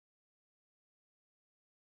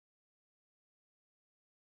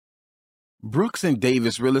Brooks and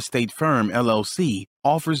Davis Real Estate Firm, LLC,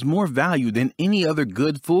 offers more value than any other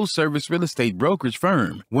good full-service real estate brokerage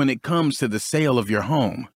firm when it comes to the sale of your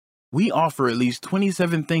home. We offer at least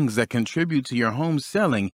 27 things that contribute to your home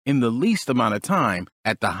selling in the least amount of time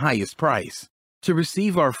at the highest price. To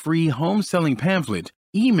receive our free home selling pamphlet,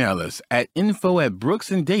 email us at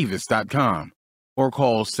info@brooksanddavis.com or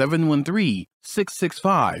call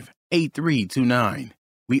 713-665-8329.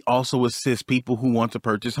 We also assist people who want to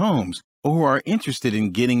purchase homes or who are interested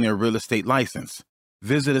in getting their real estate license.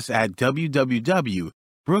 Visit us at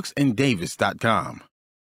www.brooksanddavis.com.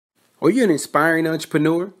 Are you an inspiring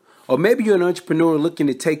entrepreneur? Or maybe you're an entrepreneur looking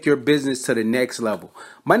to take your business to the next level.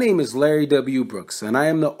 My name is Larry W. Brooks, and I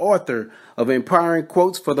am the author of Empowering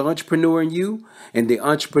Quotes for the Entrepreneur in You and The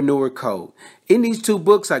Entrepreneur Code. In these two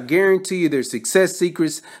books, I guarantee you there's success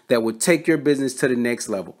secrets that will take your business to the next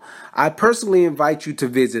level. I personally invite you to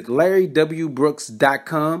visit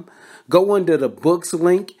LarryWBrooks.com. Go under the books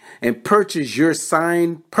link and purchase your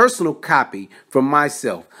signed personal copy from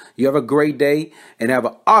myself. You have a great day and have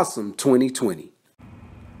an awesome 2020.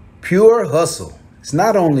 Pure Hustle. It's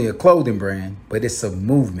not only a clothing brand, but it's a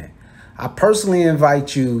movement. I personally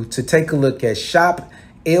invite you to take a look at shoplwb.com.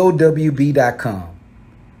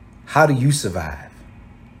 How do you survive?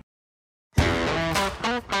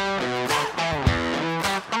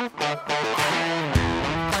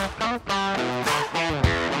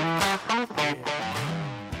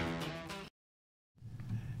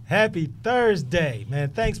 Happy Thursday, man.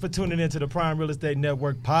 Thanks for tuning into the Prime Real Estate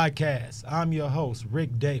Network podcast. I'm your host,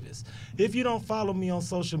 Rick Davis. If you don't follow me on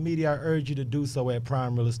social media, I urge you to do so at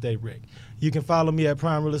Prime Real Estate Rick. You can follow me at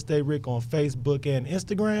Prime Real Estate Rick on Facebook and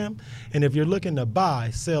Instagram. And if you're looking to buy,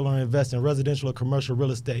 sell, or invest in residential or commercial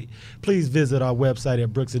real estate, please visit our website at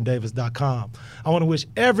brooksanddavis.com. I want to wish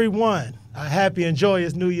everyone a happy and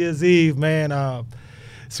joyous New Year's Eve, man.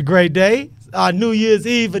 It's a great day. Our New Year's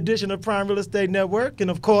Eve edition of Prime Real Estate Network.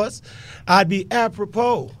 And, of course, I'd be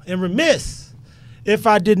apropos and remiss if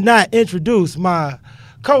I did not introduce my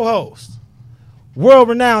co-host,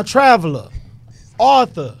 world-renowned traveler,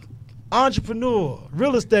 author, entrepreneur,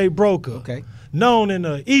 real estate broker, known in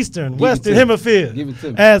the Eastern, Western Hemisphere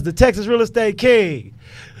as the Texas Real Estate King.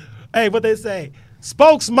 Hey, what they say,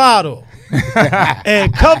 spokesmodel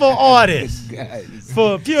and cover artist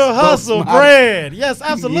for Pure Hustle brand. Yes,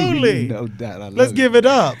 absolutely. No doubt. Let's give it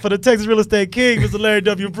up for the Texas Real Estate King, Mr. Larry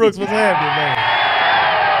W. Brooks. What's happening, man?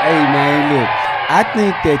 Hey, man, look, I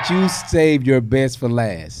think that you saved your best for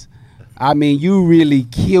last. I mean, you really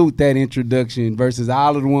killed that introduction versus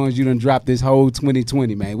all of the ones you done dropped this whole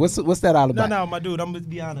 2020, man. What's that all about? No, my dude, I'm going to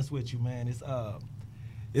be honest with you, man.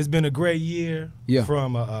 It's been a great year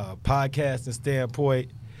from a podcasting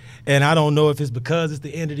standpoint. And I don't know if it's because it's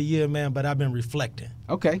the end of the year, man, but I've been reflecting.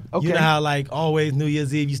 Okay. You know how, like, always New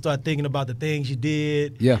Year's Eve, you start thinking about the things you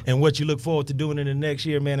did and what you look forward to doing in the next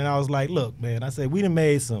year, man. And I was like, look, man, I said, we done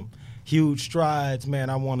made some huge strides,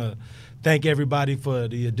 man. I want to thank everybody for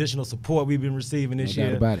the additional support we've been receiving this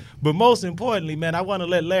year. But most importantly, man, I want to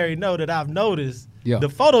let Larry know that I've noticed the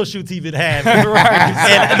photo shoots he been having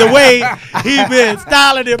and the way he been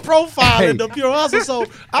styling and profiling the Pure Hustle. So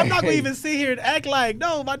I'm not going to even sit here and act like,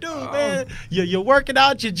 no, my dude, man, you're working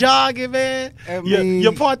out, you're jogging, man,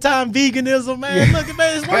 your part-time veganism, man. Look,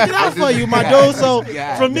 man, it's working out for you, my dude. So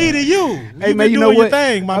from me to you, hey, man, you know your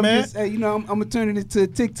thing, my man. Just, I'm going to turn it into a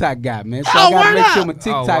TikTok guy, man. So I got to make sure my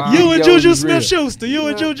TikTok you and Juju Smith-Schuster. You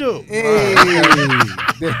and Juju. Hey.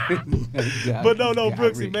 But no,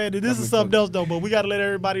 Brooksy, man, this is something else, though. But we got to let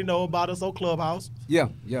everybody know about us on Clubhouse. Yeah.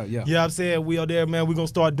 You know what I'm saying? We are there, man. We're going to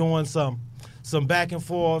start doing some back and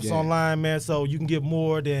forths online, man, so you can get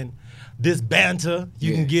more than this banter.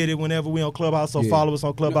 You can get it whenever we on Clubhouse, so follow us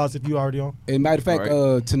on Clubhouse if you already on. As a matter of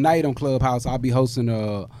fact, tonight on Clubhouse, I'll be hosting,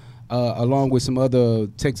 along with some other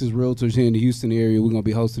Texas realtors here in the Houston area, we're going to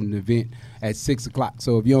be hosting an event at 6 o'clock.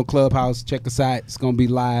 So if you're on Clubhouse, check us out. It's going to be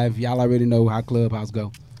live. Y'all already know how Clubhouse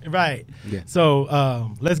go. Right. Yeah. So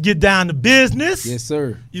let's get down to business. Yes,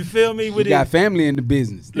 sir. You feel me? We got family in the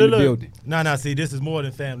business, in the building. No, see, this is more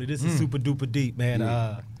than family. This is super duper deep, man.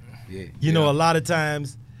 You know, a lot of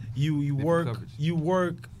times you work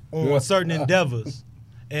on certain endeavors,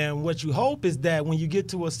 and what you hope is that when you get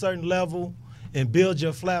to a certain level and build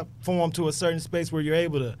your platform to a certain space where you're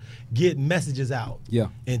able to get messages out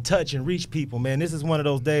and touch and reach people, man. This is one of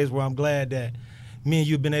those days where I'm glad that me and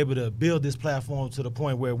you have been able to build this platform to the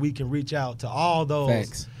point where we can reach out to all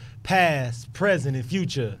those past, present, and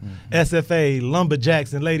future SFA,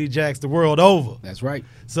 lumberjacks, and lady jacks the world over. That's right.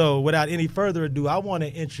 So without any further ado, I want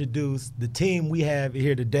to introduce the team we have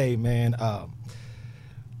here today, man.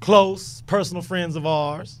 close personal friends of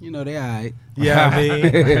ours. You know, they all right. Yeah,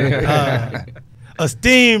 I mean,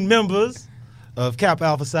 esteemed members of Kappa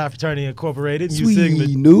Alpha Psi Fraternity Incorporated,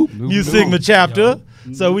 Mu Sigma chapter.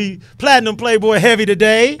 So we Platinum Playboy heavy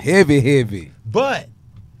today. Heavy. But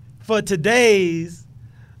for today's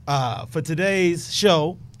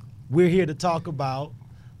show, we're here to talk about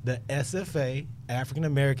the SFA, African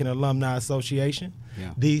American Alumni Association.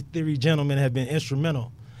 Yeah. These three gentlemen have been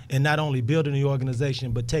instrumental in not only building the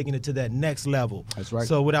organization, but taking it to that next level. That's right.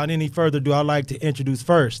 So without any further ado, I'd like to introduce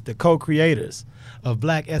first the co-creators of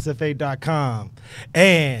BlackSFA.com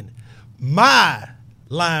and my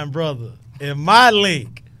line brother and my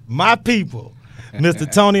link, my people,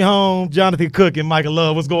 Mr. Tony Holmes, Jonathan Cook, and Michael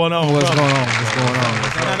Love. What's going on? What's going on?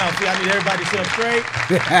 No. See, I need everybody to sit up straight.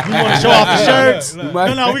 We want to show off the shirts.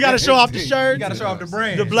 No, we got to show off the shirts. You got to show off the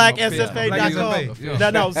brand. The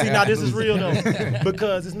BlackSFA.com. No, see, now this is real though,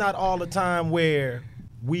 because it's not all the time where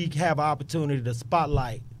we have an opportunity to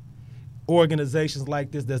spotlight organizations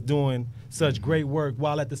like this that's doing such great work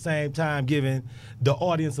while at the same time giving the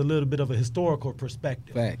audience a little bit of a historical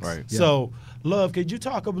perspective. Facts. Right. Yeah. So, Love, could you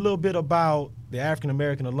talk a little bit about the African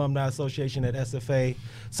American Alumni Association at SFA,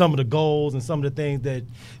 some of the goals and some of the things that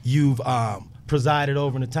you've presided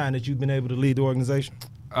over in the time that you've been able to lead the organization?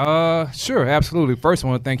 Sure, absolutely. First, I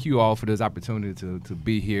want to thank you all for this opportunity to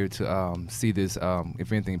be here to see this, if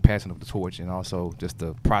anything, passing of the torch, and also just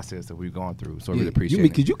the process that we've gone through. So I really appreciate it.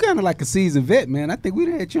 Because you kind of like a seasoned vet, man. I think we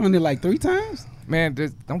had you on there like 3 times. Man,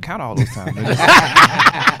 don't count all those times.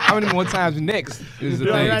 How many more times next is the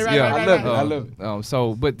thing? I love it.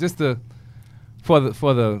 So, but just there's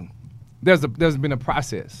been a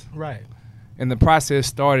process. Right. And the process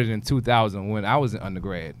started in 2000 when I was an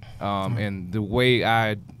undergrad. And the way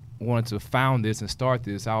I wanted to found this and start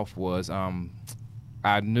this off was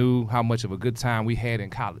I knew how much of a good time we had in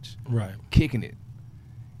college. Right. Kicking it.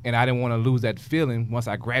 And I didn't want to lose that feeling once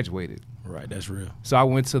I graduated. Right, that's real. So I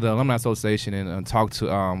went to the Alumni Association and talked to,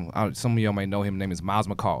 some of y'all may know him, his name is Miles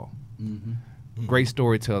McCall. Mm-hmm. Great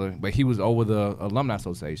storyteller, but he was over the Alumni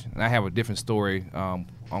Association. And I have a different story on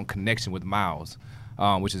connection with Miles.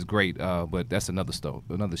 Which is great, but that's another show.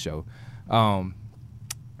 I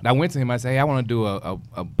went to him. I said, "Hey, I want to do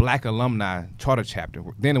a Black alumni charter chapter."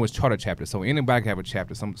 Then it was charter chapter, so anybody can have a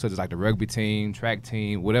chapter, such as like the rugby team, track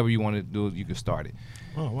team, whatever you want to do, you can start it.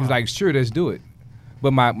 Oh, wow. He's like, "Sure, let's do it."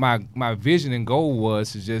 But my vision and goal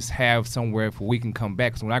was to just have somewhere where we can come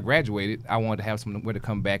back. So when I graduated, I wanted to have somewhere to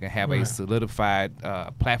come back and have a solidified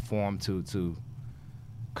platform to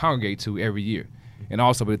congregate to every year. And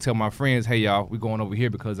also to tell my friends, hey, y'all, we're going over here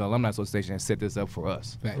because the Alumni Association has set this up for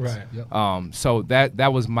us. Facts. Right. Yep. So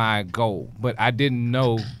that was my goal. But I didn't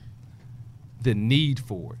know the need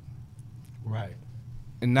for it. Right.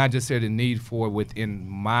 And not just say the need for it within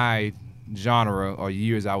my genre or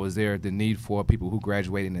years I was there, the need for people who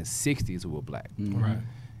graduated in the 60s who were Black. Mm-hmm. Right.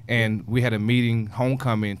 And we had a meeting,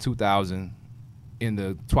 homecoming in 2000, in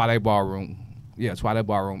the Twilight Ballroom. Yeah, Twilight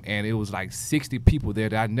Ballroom. And it was like 60 people there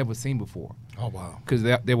that I'd never seen before. Oh, wow. Because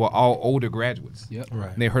they were all older graduates. Yep.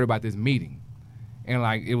 Right. And they heard about this meeting. And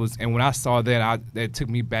like it was, and when I saw that, that took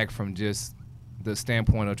me back from just the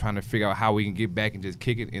standpoint of trying to figure out how we can get back and just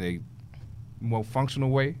kick it in a more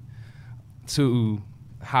functional way to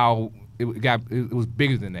how it was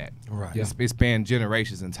bigger than that. Right. It spanned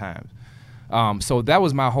generations and times. So that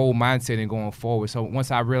was my whole mindset in going forward. So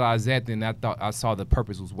once I realized that, then I saw the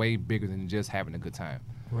purpose was way bigger than just having a good time.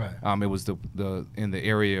 Right. It was the in the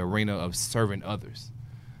arena of serving others.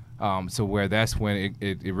 So where that's when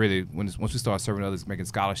it really, once we started serving others, making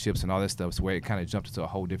scholarships and all that stuff, so where it kind of jumped into a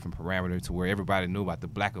whole different parameter to where everybody knew about the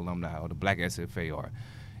Black alumni or the Black SFA, or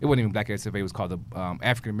it wasn't even Black SFA, it was called the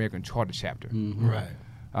African American Charter Chapter. Mm-hmm. Right.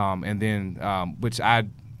 And then, which I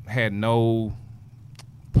had no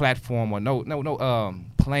platform or no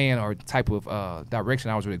plan or type of direction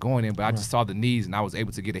I was really going in, but I just saw the needs and I was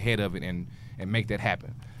able to get ahead of it and make that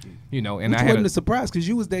happen. You know, and Which I had wasn't a surprise because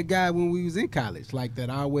you was that guy when we was in college, like that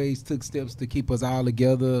always took steps to keep us all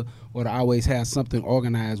together, or to always have something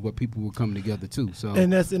organized where people would come together too. So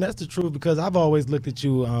and that's the truth, because I've always looked at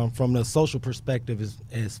you from the social perspective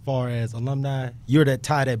as far as alumni. You're that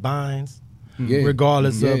tie that binds,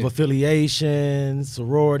 regardless of affiliations,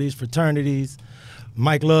 sororities, fraternities.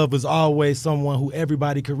 Mike Love was always someone who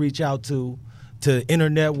everybody could reach out to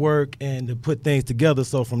inter-network and to put things together.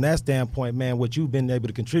 So from that standpoint, man, what you've been able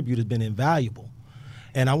to contribute has been invaluable.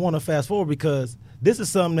 And I want to fast forward because this is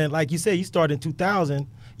something that, like you said, you started in 2000.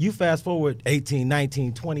 You fast forward 18,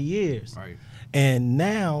 19, 20 years. Right. And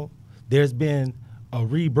now there's been a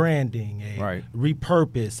rebranding, a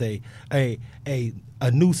repurpose,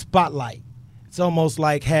 a new spotlight. It's almost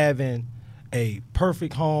like having a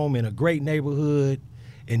perfect home in a great neighborhood,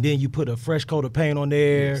 and then you put a fresh coat of paint on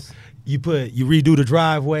there. Yes. You redo the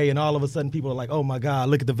driveway, and all of a sudden people are like, oh my God,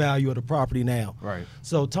 look at the value of the property now. Right.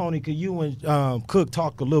 So Tony, could you and Cook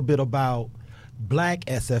talk a little bit about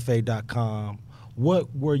blacksfa.com?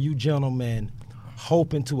 What were you gentlemen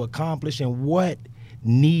hoping to accomplish, and what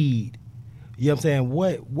need, you know what I'm saying,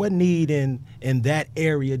 what need in that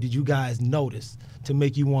area did you guys notice to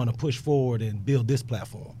make you want to push forward and build this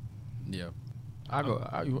platform? Yeah.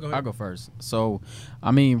 I'll go first. So,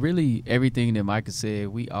 I mean, really everything that Micah said,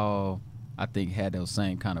 we all, I think, had those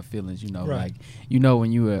same kind of feelings, Right. like,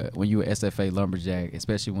 when you were SFA lumberjack,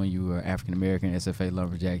 especially when you were African American SFA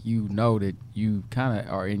lumberjack, that you kind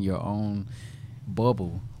of are in your own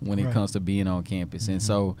bubble when it Right. comes to being on campus. And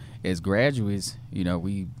so as graduates,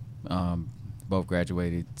 we both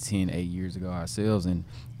graduated 8 years ago ourselves, and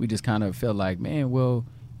we just kind of felt like, man, well,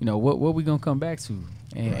 what we gonna come back to,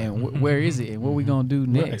 and where is it, and what we gonna do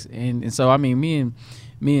next? Right. And so, I mean,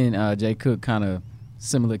 me and Jay Cook kind of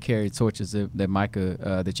similar carried torches that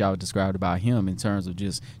Micah, that y'all described about him, in terms of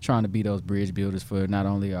just trying to be those bridge builders for not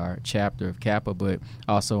only our chapter of Kappa, but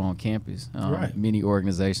also on campus. Right. Many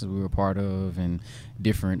organizations we were part of, and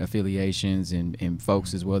different affiliations, and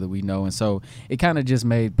folks as well that we know. And so it kind of just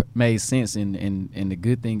made sense. And the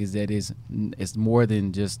good thing is that it's more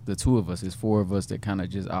than just the two of us. It's four of us that kind of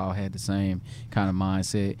just all had the same kind of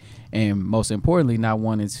mindset. And most importantly, not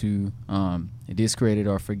wanting to discredit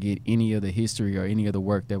or forget any of the history or any of the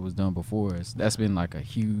work that was done before us. That's been like a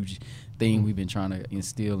huge thing we've been trying to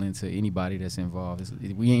instill into anybody that's involved.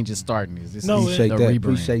 We ain't just starting this. This No, is Appreciate a that. rebrand.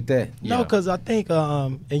 Appreciate that. No, Yeah. because I think,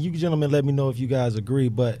 and you gentlemen let me know if you guys agree,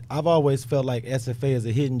 but I've always felt like SFA is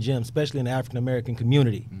a hidden gem, especially in the African-American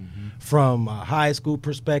community, from a high school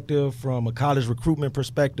perspective, from a college recruitment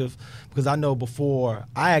perspective, because I know before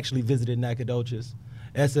I actually visited Nacogdoches,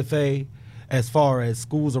 SFA, as far as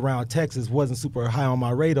schools around Texas, wasn't super high on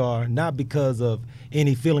my radar, not because of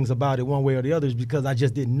any feelings about it one way or the other, it's because I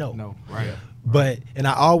just didn't know. No, right. But, and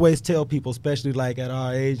I always tell people, especially like at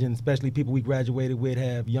our age, and especially people we graduated with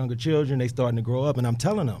have younger children, they starting to grow up, and I'm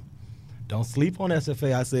telling them, don't sleep on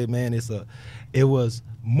SFA. I said, man, it was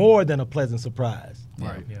more than a pleasant surprise.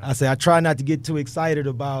 Right. Yeah. I say, I try not to get too excited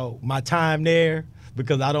about my time there,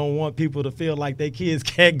 because I don't want people to feel like their kids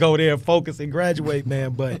can't go there and focus and graduate,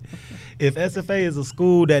 man. But if SFA is a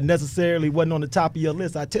school that necessarily wasn't on the top of your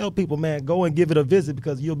list, I tell people, man, go and give it a visit,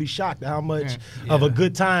 because you'll be shocked at how much of a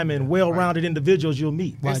good time and well-rounded individuals you'll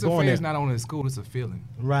meet while going SFA there. is not only a school, it's a feeling.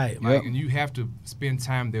 Right. Like, and you have to spend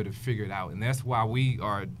time there to figure it out. And that's why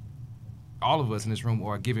all of us in this room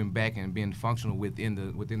are giving back and being functional within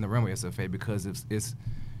the realm of SFA, because it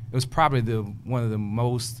was probably one of the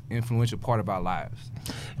most influential part of our lives.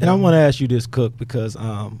 And I want to ask you this, Cook, because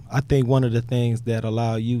I think one of the things that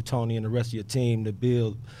allow you, Tony, and the rest of your team to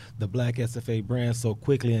build the Black SFA brand so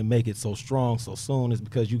quickly and make it so strong so soon is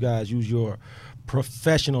because you guys use your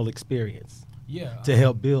professional experience to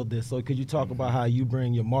help build this. So could you talk about how you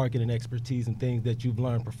bring your marketing expertise and things that you've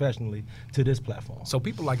learned professionally to this platform? So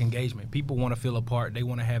people like engagement. People want to feel a part. They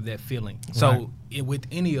want to have that feeling. So with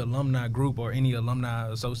any alumni group or any alumni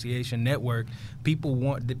association network,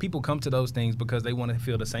 people come to those things because they want to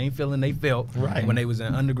feel the same feeling they felt when they was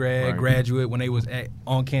in undergrad, graduate, when they was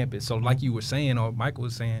on campus. So like you were saying, or Michael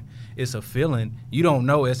was saying, it's a feeling. You don't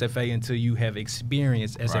know SFA until you have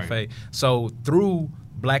experienced SFA. Right. So through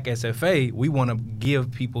Black SFA, we want to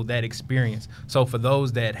give people that experience. So for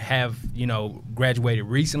those that have, graduated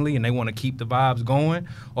recently and they want to keep the vibes going,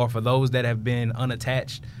 or for those that have been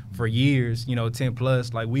unattached for years, 10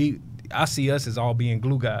 plus, I see us as all being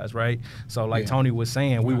glue guys, right? So like Tony was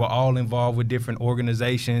saying, we were all involved with different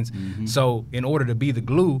organizations. Mm-hmm. So in order to be the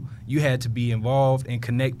glue, you had to be involved and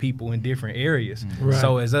connect people in different areas. Mm-hmm.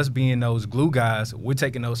 So as us being those glue guys, we're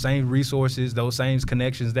taking those same resources, those same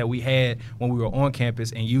connections that we had when we were on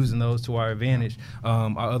campus and using those to our advantage.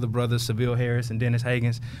 Our other brothers, Seville Harris and Dennis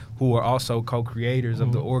Hagens, who are also co-creators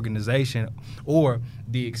of the organization, or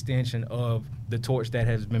the extension of the torch that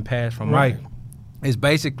has been passed from Mike. It's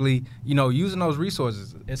basically, using those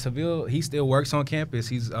resources. At Seville, he still works on campus.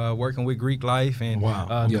 He's working with Greek Life and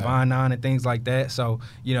Divine Nine and things like that. So,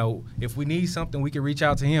 if we need something, we can reach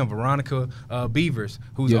out to him. Veronica Beavers,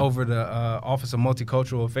 who's over the Office of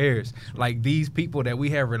Multicultural Affairs. Like, these people that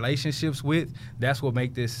we have relationships with, that's what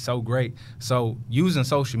make this so great. So using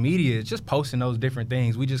social media, just posting those different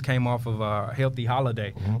things. We just came off of a Healthy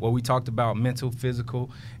Holiday where we talked about mental,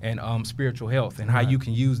 physical, and spiritual health and how you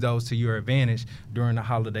can use those to your advantage during the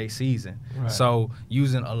holiday season. Right. So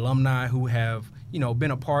using alumni who have,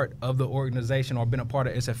 been a part of the organization or been a part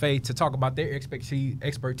of SFA to talk about their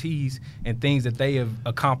expertise and things that they have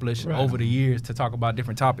accomplished over the years to talk about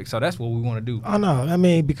different topics. So that's what we want to do. I know. I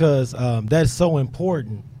mean, because that's so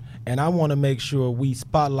important. And I want to make sure we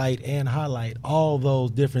spotlight and highlight all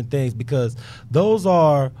those different things because those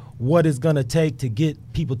are what it's going to take to get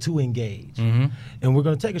people to engage. Mm-hmm. And we're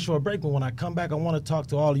going to take a short break, but when I come back, I want to talk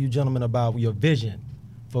to all of you gentlemen about your vision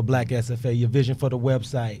for Black SFA, your vision for the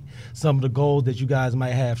website, some of the goals that you guys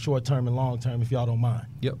might have short-term and long-term, if y'all don't mind.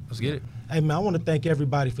 Yep, let's get it. Hey, man, I want to thank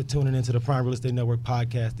everybody for tuning into the Prime Real Estate Network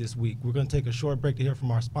podcast this week. We're going to take a short break to hear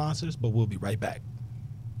from our sponsors, but we'll be right back.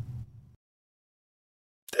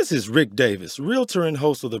 This is Rick Davis, realtor and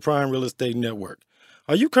host of the Prime Real Estate Network.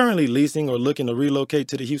 Are you currently leasing or looking to relocate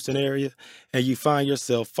to the Houston area and you find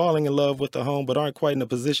yourself falling in love with a home but aren't quite in a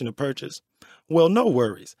position to purchase? Well, no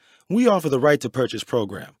worries. We offer the Right to Purchase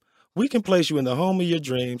program. We can place you in the home of your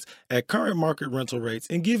dreams at current market rental rates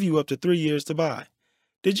and give you up to 3 years to buy.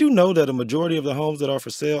 Did you know that a majority of the homes that are for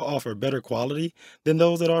sale offer better quality than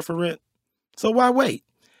those that are for rent? So why wait?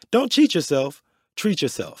 Don't cheat yourself, treat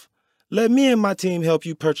yourself. Let me and my team help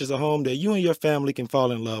you purchase a home that you and your family can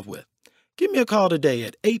fall in love with. Give me a call today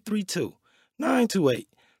at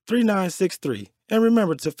 832-928-3963. And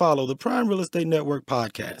remember to follow the Prime Real Estate Network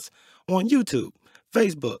podcast on YouTube,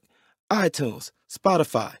 Facebook, iTunes,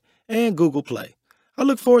 Spotify, and Google Play. I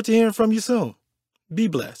look forward to hearing from you soon. Be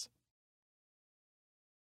blessed.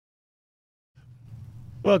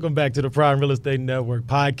 Welcome back to the Prime Real Estate Network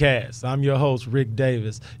podcast. I'm your host, Rick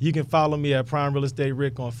Davis. You can follow me at Prime Real Estate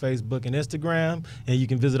Rick on Facebook and Instagram, and you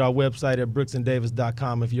can visit our website at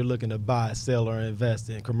brooksanddavis.com if you're looking to buy, sell, or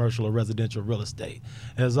invest in commercial or residential real estate.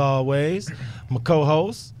 As always, my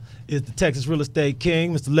co-host is the Texas Real Estate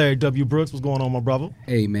King, Mr. Larry W. Brooks. What's going on, my brother?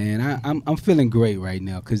 Hey man, I'm feeling great right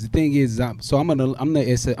now because the thing is, I'm on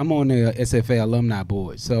the SFA alumni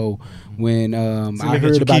board. So when I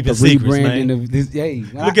heard about the rebranding of this,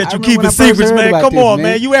 look at you keeping secrets, man. Come on,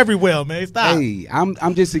 man. You everywhere, man. Stop. Hey,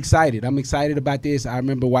 I'm just excited. I'm excited about this. I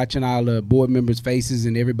remember watching all the board members' faces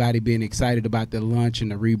and everybody being excited about the launch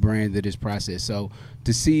and the rebrand of this process. So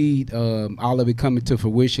to see all of it coming to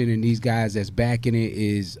fruition and these guys that's backing it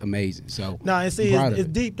is amazing. So and see, it's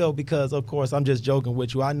deep though because of course I'm just joking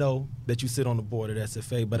with you. I know that you sit on the board at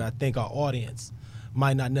SFA, but I think our audience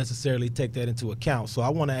might not necessarily take that into account. So I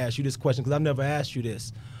want to ask you this question because I've never asked you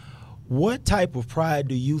this. What type of pride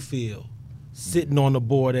do you feel sitting on the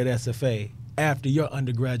board at SFA after your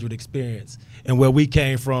undergraduate experience and where we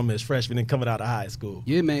came from as freshmen and coming out of high school?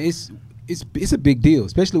 Yeah, man, it's a big deal,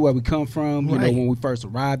 especially where we come from. You know, when we first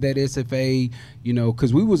arrived at SFA, you know,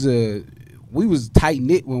 because we was tight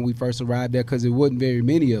knit when we first arrived there because there wasn't very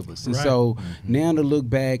many of us, and so now to look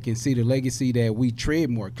back and see the legacy that we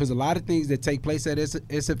trademarked, because a lot of things that take place at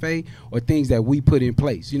SFA are things that we put in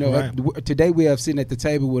place. You know, today we have sitting at the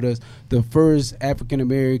table with us the first African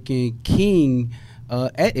American king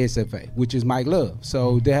at SFA, which is Mike Love.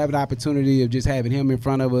 So to have an opportunity of just having him in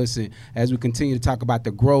front of us, and as we continue to talk about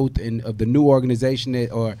the growth and of the new organization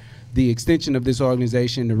or the extension of this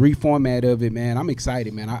organization, the reformat of it, man, I'm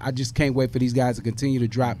excited, man. I just can't wait for these guys to continue to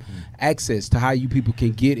drop access to how you people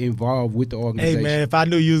can get involved with the organization. Hey, man, if I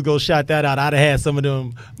knew you was going to shout that out, I'd have had some of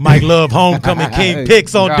them Mike Love homecoming king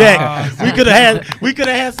pics on deck. We could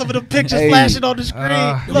have had some of the pictures flashing on the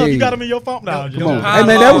screen. Look, you got them in your phone now. Come on. Hey,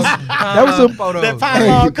 man, that was a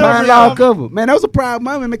pylon cover. Man, that was a proud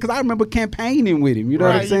moment, man, because I remember campaigning with him. You know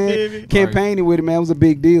what I'm saying? Campaigning with him, man, was a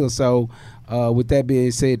big deal. So with that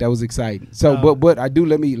being said, that was exciting. So, but I do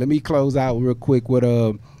let me close out real quick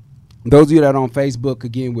with those of you that are on Facebook,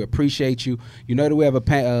 again, we appreciate you. You know that we have a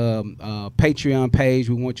Patreon page.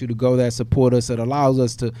 We want you to go there, support us. It allows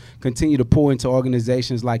us to continue to pour into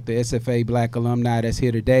organizations like the SFA Black Alumni that's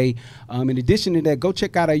here today. In addition to that, go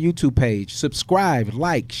check out our YouTube page. Subscribe,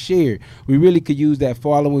 like, share. We really could use that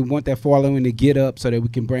following. We want that following to get up so that we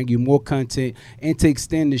can bring you more content and to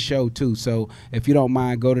extend the show too. So if you don't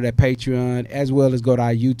mind, go to that Patreon as well as go to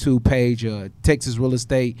our YouTube page, Texas Real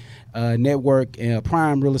Estate Network and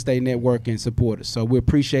Prime Real Estate Network, and support us. So we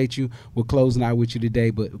appreciate you. We're closing out with you today,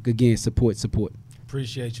 but again, support.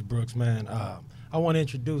 Appreciate you, Brooks, man. I want to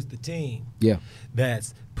introduce the team. Yeah,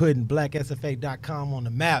 that's putting blacksfa.com on the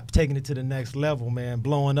map, taking it to the next level, man.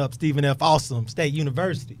 Blowing up Stephen F. Awesome State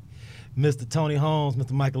University, Mr. Tony Holmes,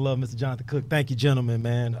 Mr. Michael Love, Mr. Jonathan Cook. Thank you, gentlemen,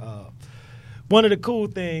 man. One of the cool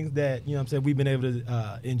things that, you know what I'm saying, we've been able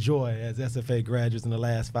to enjoy as SFA graduates in the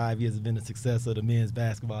last 5 years has been the success of the men's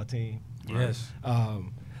basketball team. Yes.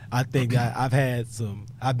 I think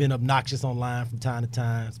I've been obnoxious online from time to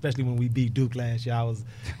time, especially when we beat Duke last year.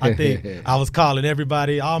 I was calling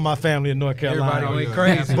everybody, all my family in North Carolina. Everybody went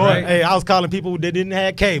crazy, Boy, right? hey, I was calling people that didn't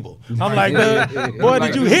have cable. I'm like, boy,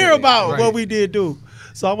 did you hear about what we did, Duke?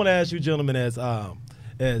 So I want to ask you, gentlemen,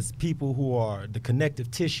 as people who are the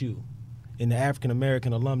connective tissue in the African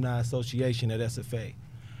American Alumni Association at SFA,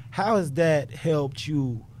 how has that helped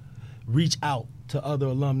you reach out to other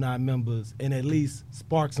alumni members and at least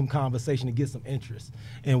spark some conversation and get some interest?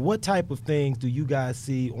 And what type of things do you guys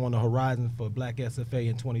see on the horizon for Black SFA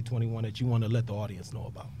in 2021 that you want to let the audience know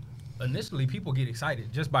about? Initially, people get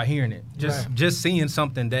excited just by hearing it, just seeing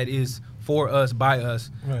something that is for us, by us,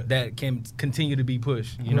 that can continue to be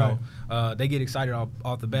pushed. You know, they get excited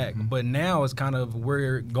off the back. But now it's kind of,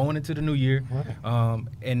 we're going into the new year,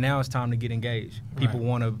 and now it's time to get engaged. People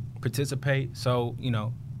want to participate, so you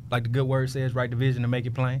know, like the good word says, write the vision and make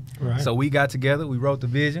it plain. So we got together, we wrote the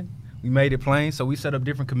vision, we made it plain, so we set up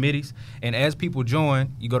different committees. And as people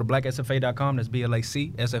join, you go to blacksfa.com, that's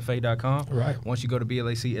BLACSFA.com. Once you go to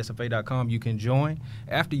BLACSFA.com, you can join.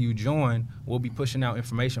 After you join, we'll be pushing out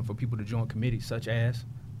information for people to join committees such as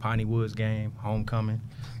Piney Woods game, homecoming,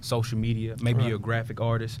 social media. Maybe you're a graphic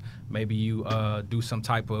artist. Maybe you do some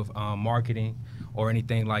type of marketing or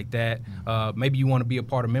anything like that. Maybe you want to be a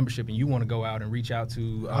part of membership and you want to go out and reach out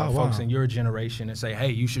to folks in your generation and say, hey,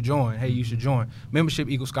 you should join. Hey, you should join. Membership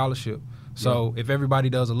equals scholarship. So if everybody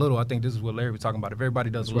does a little, I think this is what Larry was talking about. If everybody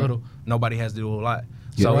does a little, nobody has to do a lot.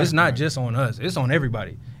 So it's not just on us. It's on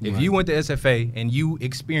everybody. If you went to SFA and you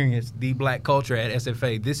experienced the black culture at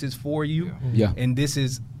SFA, this is for you. And this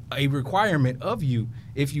is a requirement of you.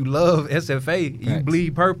 If you love SFA, you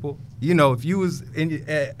bleed purple. You know, if you was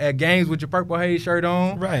at games with your Purple Haze shirt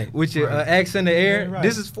on, with your axe in the air,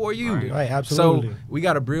 this is for you. Absolutely. So we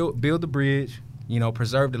got to build the bridge, you know,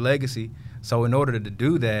 preserve the legacy. So in order to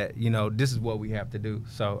do that, you know, this is what we have to do.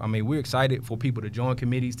 So, I mean, we're excited for people to join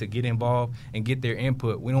committees, to get involved and get their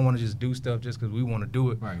input. We don't want to just do stuff just because we want to do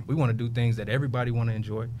it. We want to do things that everybody want to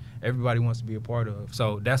enjoy, everybody wants to be a part of.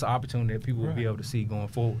 So that's an opportunity that people will be able to see going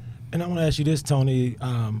forward. And I want to ask you this, Tony,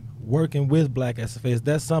 working with Black SFA, is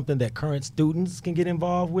that something that current students can get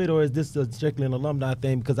involved with, or is this strictly an alumni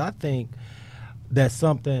thing? Because I think that's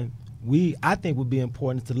something I think would be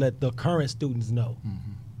important to let the current students know.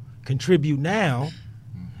 Contribute now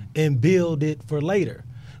and build it for later.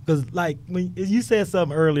 Because like when you said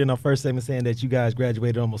something earlier in our first segment saying that you guys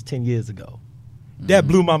graduated almost 10 years ago. That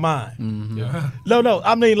blew my mind. No,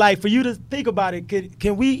 I mean, like, for you to think about it,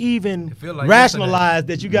 can we even like rationalize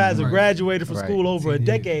that you guys have graduated from school over a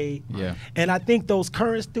decade? Yeah. And I think those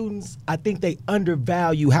current students, I think they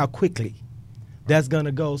undervalue how quickly that's going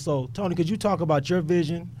to go. So, Tony, could you talk about your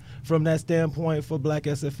vision from that standpoint for Black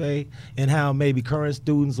SFA and how maybe current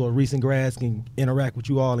students or recent grads can interact with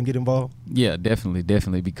you all and get involved? Yeah,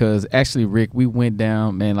 definitely. Because actually, Rick, we went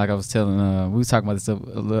down, man, like I was telling, we was talking about this a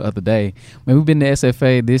little other day. Man, we've been to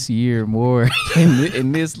SFA this year more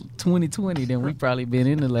in this 2020 than we've probably been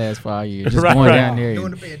in the last 5 years. Just going down there.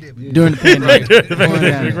 During the pandemic. During the pandemic. Going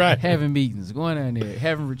down there, having meetings, going down there,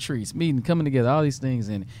 having retreats, meeting, coming together, all these things.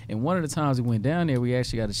 And one of the times we went down there, we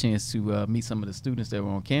actually got a chance to meet some of the students that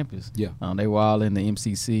were on campus. They were all in the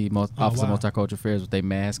MCC, Office of Multicultural Affairs, with their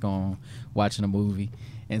mask on, watching a movie.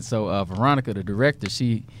 And so Veronica, the director,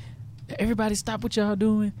 everybody stop what y'all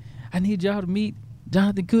doing. I need y'all to meet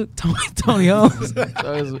Jonathan Cook, Tony Holmes.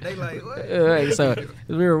 They like, what? So it's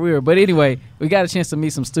real weird. But anyway, we got a chance to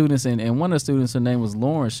meet some students, and one of the students, her name was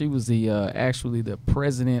Lauren. She was actually the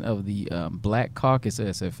president of the Black Caucus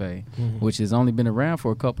SFA, which has only been around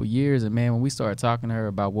for a couple years. And man, when we started talking to her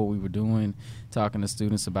about what we were doing, talking to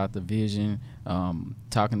students about the vision,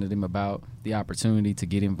 talking to them about the opportunity to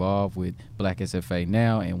get involved with Black SFA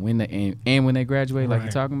now, and when they graduate, like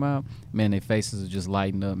you're talking about, man, their faces are just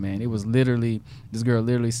lighting up, man. It was literally, this girl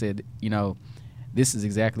literally said, you know, this is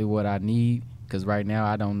exactly what I need, because right now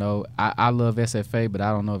I don't know. I love SFA, but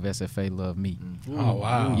I don't know if SFA love me. Oh,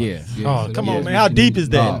 wow. Yeah. Oh, come on, man. How deep is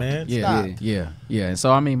that, man? Yeah. And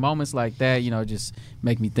so, I mean, moments like that, you know, just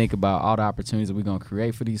make me think about all the opportunities that we're going to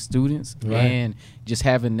create for these students, and just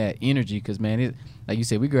having that energy, because, man, like you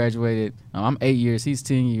said, we graduated, I'm 8 years, he's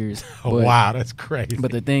 10 years. Wow, that's crazy.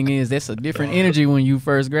 But the thing is, that's a different energy when you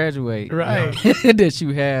first graduate that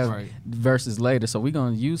you have versus later. So we're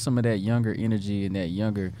going to use some of that younger energy and that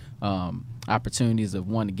younger opportunities of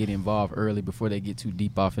wanting to get involved early before they get too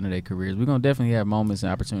deep off into their careers. We're going to definitely have moments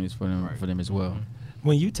and opportunities for them as well.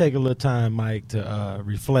 When you take a little time, Mike, to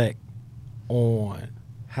reflect on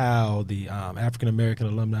how the African American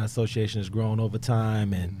Alumni Association has grown over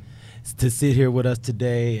time, and to sit here with us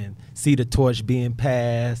today and see the torch being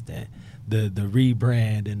passed, and the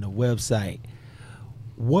rebrand and the website,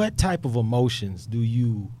 what type of emotions do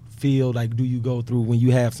you feel like do you go through when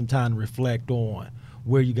you have some time to reflect on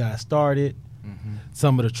where you guys started,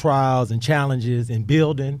 some of the trials and challenges in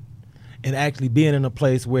building, and actually being in a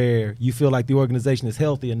place where you feel like the organization is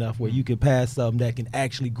healthy enough where you can pass something that can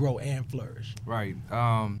actually grow and flourish? Right.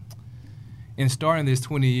 In starting this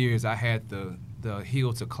 20 years, I had the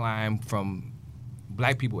hill to climb from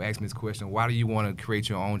black people ask me this question: why do you want to create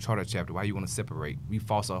your own charter chapter? Why do you want to separate? We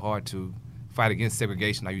fought so hard to fight against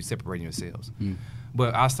segregation. Now you separating yourselves.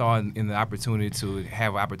 But I saw in the opportunity to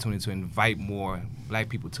have an opportunity to invite more black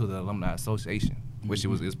people to the Alumni Association, which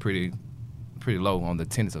is pretty low on the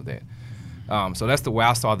attendance of that. So that's the way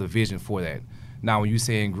I saw the vision for that. Now, when you're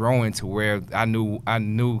saying growing to where I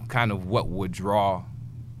knew kind of what would draw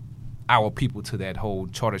our people to that whole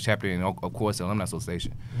charter chapter and, of course, the Alumni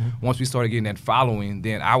Association. Once we started getting that following,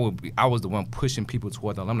 then I was the one pushing people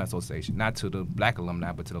toward the Alumni Association, not to the black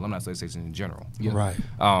alumni, but to the Alumni Association in general. Right.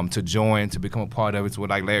 To join, to become a part of it. So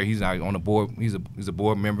like Larry, he's now on the board. He's a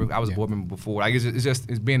board member. I was a board member before. Like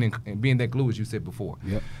it's being that glue, as you said before.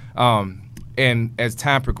 And as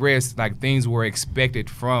time progressed, like things were expected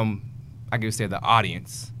from, I guess, the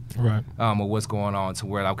audience. Right. Of what's going on, to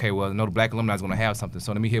where, okay, well, the black alumni is going to have something,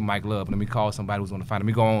 so let me hit Mike Love, let me call somebody who's going to find it. Let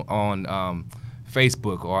me go on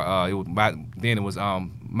Facebook, or then it was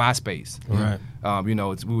MySpace. Right.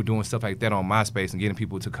 We were doing stuff like that on MySpace and getting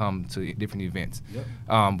people to come to different events.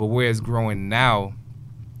 But where it's growing now,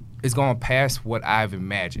 it's going past what I've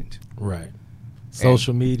imagined. Right.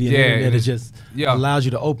 Social media and internet, it just allows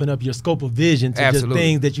you to open up your scope of vision to just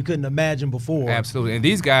things that you couldn't imagine before. Absolutely. And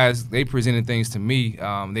these guys, they presented things to me.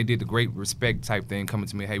 They did the great respect type thing, coming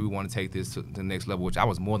to me, hey, we want to take this to the next level, which I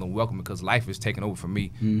was more than welcome, because life is taking over for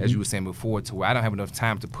me, as you were saying before, to where I don't have enough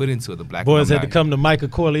time to put into the black boys alumni. had to come to Michael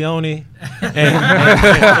Corleone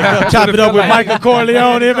and chop it up with Michael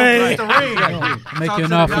Corleone, man. Make you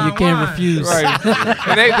an offer you can't refuse. Right.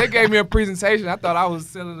 And they gave me a presentation. I thought I was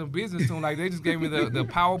selling a business to them. Like, they just gave me the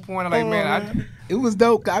PowerPoint. I'm like, man, it was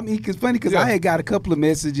dope. I mean, it's funny because I had got a couple of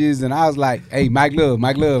messages and I was like, hey, Mike Love.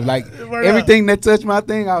 Like, everything that touched my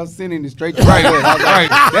thing, I was sending it straight to Mike Love. I was like,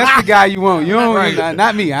 that's the guy you want. You don't,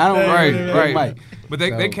 not me. I don't want Mike. But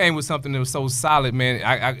they came with something that was so solid, man.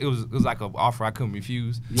 It was like an offer I couldn't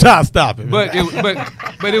refuse. Stop it. But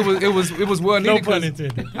it was well needed. No pun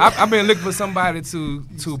intended. I've been looking for somebody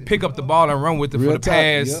to pick up the ball and run with it for the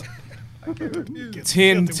past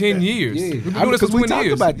 10 years. Yeah. We've been doing this for 20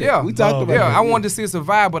 years. About that. Yeah, we talked about that. I wanted to see it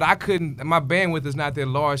survive, but I couldn't. My bandwidth is not that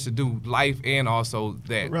large to do life and also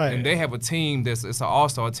that. Right. And they have a team it's an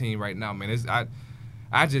all-star team right now, man.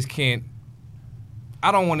 I just can't.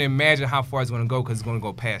 I don't want to imagine how far it's going to go, because it's going to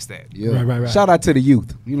go past that. Yeah. Right. Shout out to the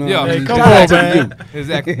youth. You know, yeah, hey, come shout out on, to man. the youth.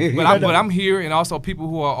 Exactly. But I'm here, and also people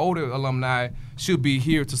who are older alumni should be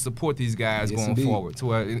here to support these guys going forward. To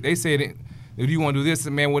where they said, if you want to do this,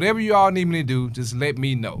 man, whatever you all need me to do, just let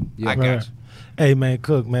me know. I got you. Hey, man,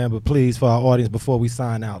 Cook, man, but please, for our audience, before we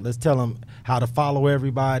sign out, let's tell them how to follow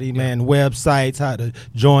everybody, man, websites, how to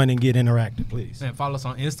join and get interactive, please. And follow us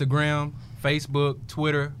on Instagram, Facebook,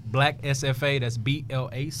 Twitter, Black SFA. That's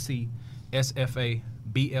BLAC SFA,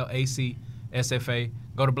 BLAC SFA.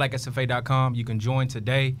 Go to blacksfa.com. You can join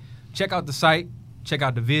today. Check out the site. Check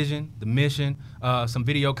out the vision, the mission, some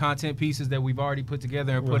video content pieces that we've already put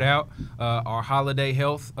together and put out. Our holiday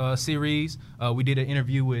health series. We did an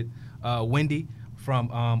interview with Wendy from,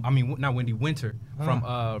 not Wendy, Winter from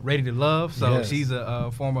Ready to Love. So she's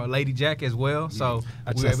a former Lady Jack as well. So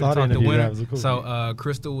we were able to talk to Winter. Cool. So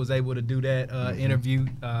Crystal was able to do that interview,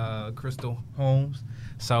 Crystal Holmes.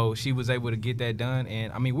 So she was able to get that done.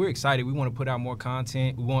 And, I mean, we're excited. We want to put out more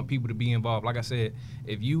content. We want people to be involved. Like I said,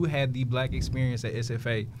 if you had the black experience at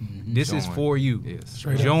SFA, this is for you. Yes.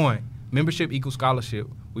 Join. Membership equals scholarship.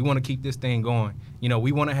 We want to keep this thing going. You know,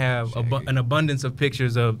 we want to have an abundance of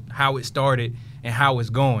pictures of how it started and how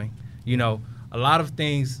it's going. You know, a lot of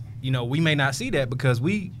things, you know, we may not see that because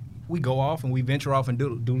we go off and we venture off and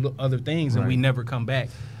do other things and we never come back.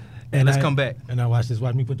 And let's come back. And now watch this.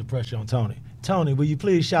 Watch me put the pressure on Tony. Tony, will you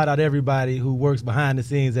please shout out everybody who works behind the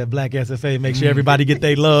scenes at Black SFA? Make sure everybody get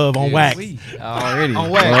their love on wax. Already.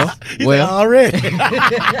 On wax. Well, already.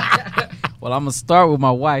 Well, I'm gonna start with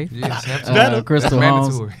my wife, Crystal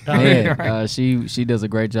Holmes. Yeah, she does a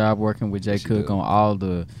great job working with Jay Cook on all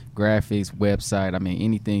the graphics, website. I mean,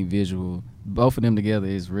 anything visual. Both of them together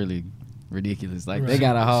is really ridiculous. Like they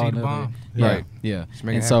got a whole nother. Yeah.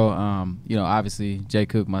 And so, you know, obviously Jay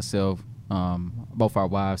Cook, myself, both our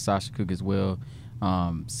wives, Sasha Cook as well,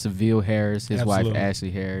 Seville Harris, his wife Ashley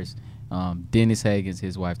Harris, Dennis Hagens,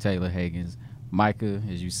 his wife Taylor Hagens, Micah,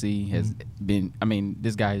 as you see, has been. I mean,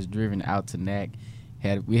 this guy has driven out to NAC.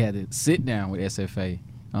 We had to sit down with SFA,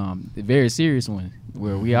 a very serious one,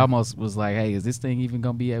 where we almost was like, "Hey, is this thing even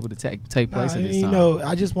gonna be able to take place at this time?" You know,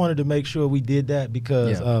 I just wanted to make sure we did that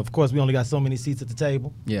because, of course, we only got so many seats at the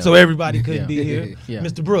table, so everybody couldn't be here.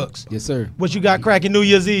 Mr. Brooks, Yes, sir. what you got cracking New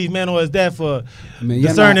Year's Eve, man, or is that for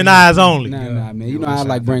discerning eyes only? Nah, man. You know I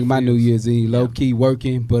like bring my New Year's Eve low key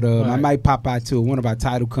working, but I might pop out to one of our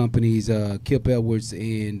title companies, Kip Edwards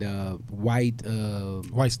and White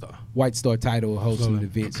Star Title hosting an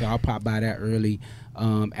event, so I'll pop by that early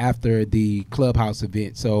after the Clubhouse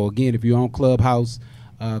event. So again, if you're on Clubhouse,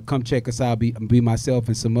 come check us out. Be myself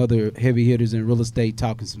and some other heavy hitters in real estate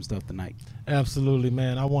talking some stuff tonight. Absolutely,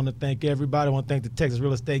 man. I want to thank everybody. I want to thank the Texas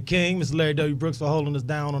Real Estate King, Mr. Larry W. Brooks, for holding us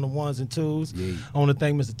down on the ones and twos. Yeah. I want to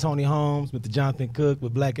thank Mr. Tony Holmes, Mr. Jonathan Cook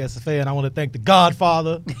with Black SFA, and I want to thank the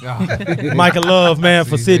Godfather, Michael Love, man,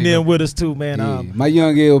 for sitting in with us too, man. Yeah. My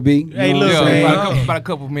young LB. Hey, look, man. About a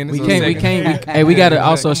couple minutes. We can't. Hey, we got to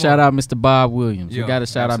also shout out Mr. Bob Williams. We got to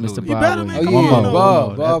shout out Mr. Bob Williams. Oh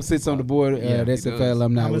yeah, Bob sits on the board. That's SFA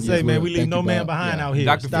alumni. I'm gonna say, man, we leave no man behind out here.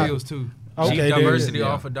 Dr. Fields too. Okay, Chief Diversity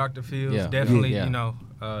Officer Dr. Fields, definitely, Yeah. you know,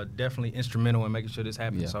 definitely instrumental in making sure this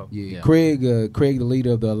happens. Yeah. So Yeah. Craig, the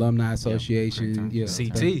leader of the Alumni Association. Yeah,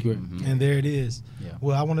 CT. And there it is. Yeah.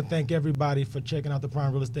 Well, I want to thank everybody for checking out the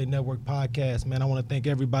Prime Real Estate Network podcast, man. I want to thank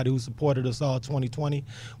everybody who supported us all 2020.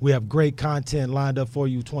 We have great content lined up for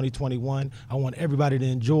you 2021. I want everybody to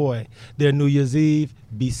enjoy their New Year's Eve.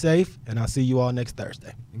 Be safe, and I'll see you all next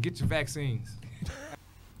Thursday. And get your vaccines.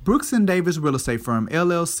 Brooks & Davis Real Estate Firm,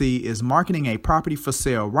 LLC is marketing a property for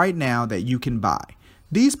sale right now that you can buy.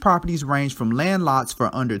 These properties range from land lots for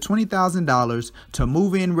under $20,000 to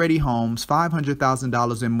move-in ready homes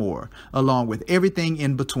 $500,000 and more, along with everything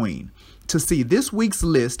in between. To see this week's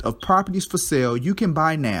list of properties for sale you can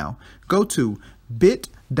buy now, go to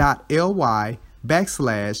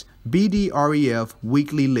bit.ly/BDREF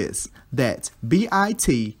weekly list. That's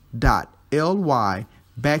bit.ly/BDREF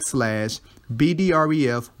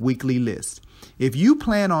weekly list. If you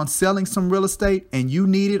plan on selling some real estate and you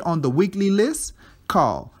need it on the weekly list,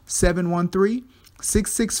 call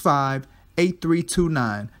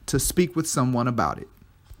 713-665-8329 to speak with someone about it.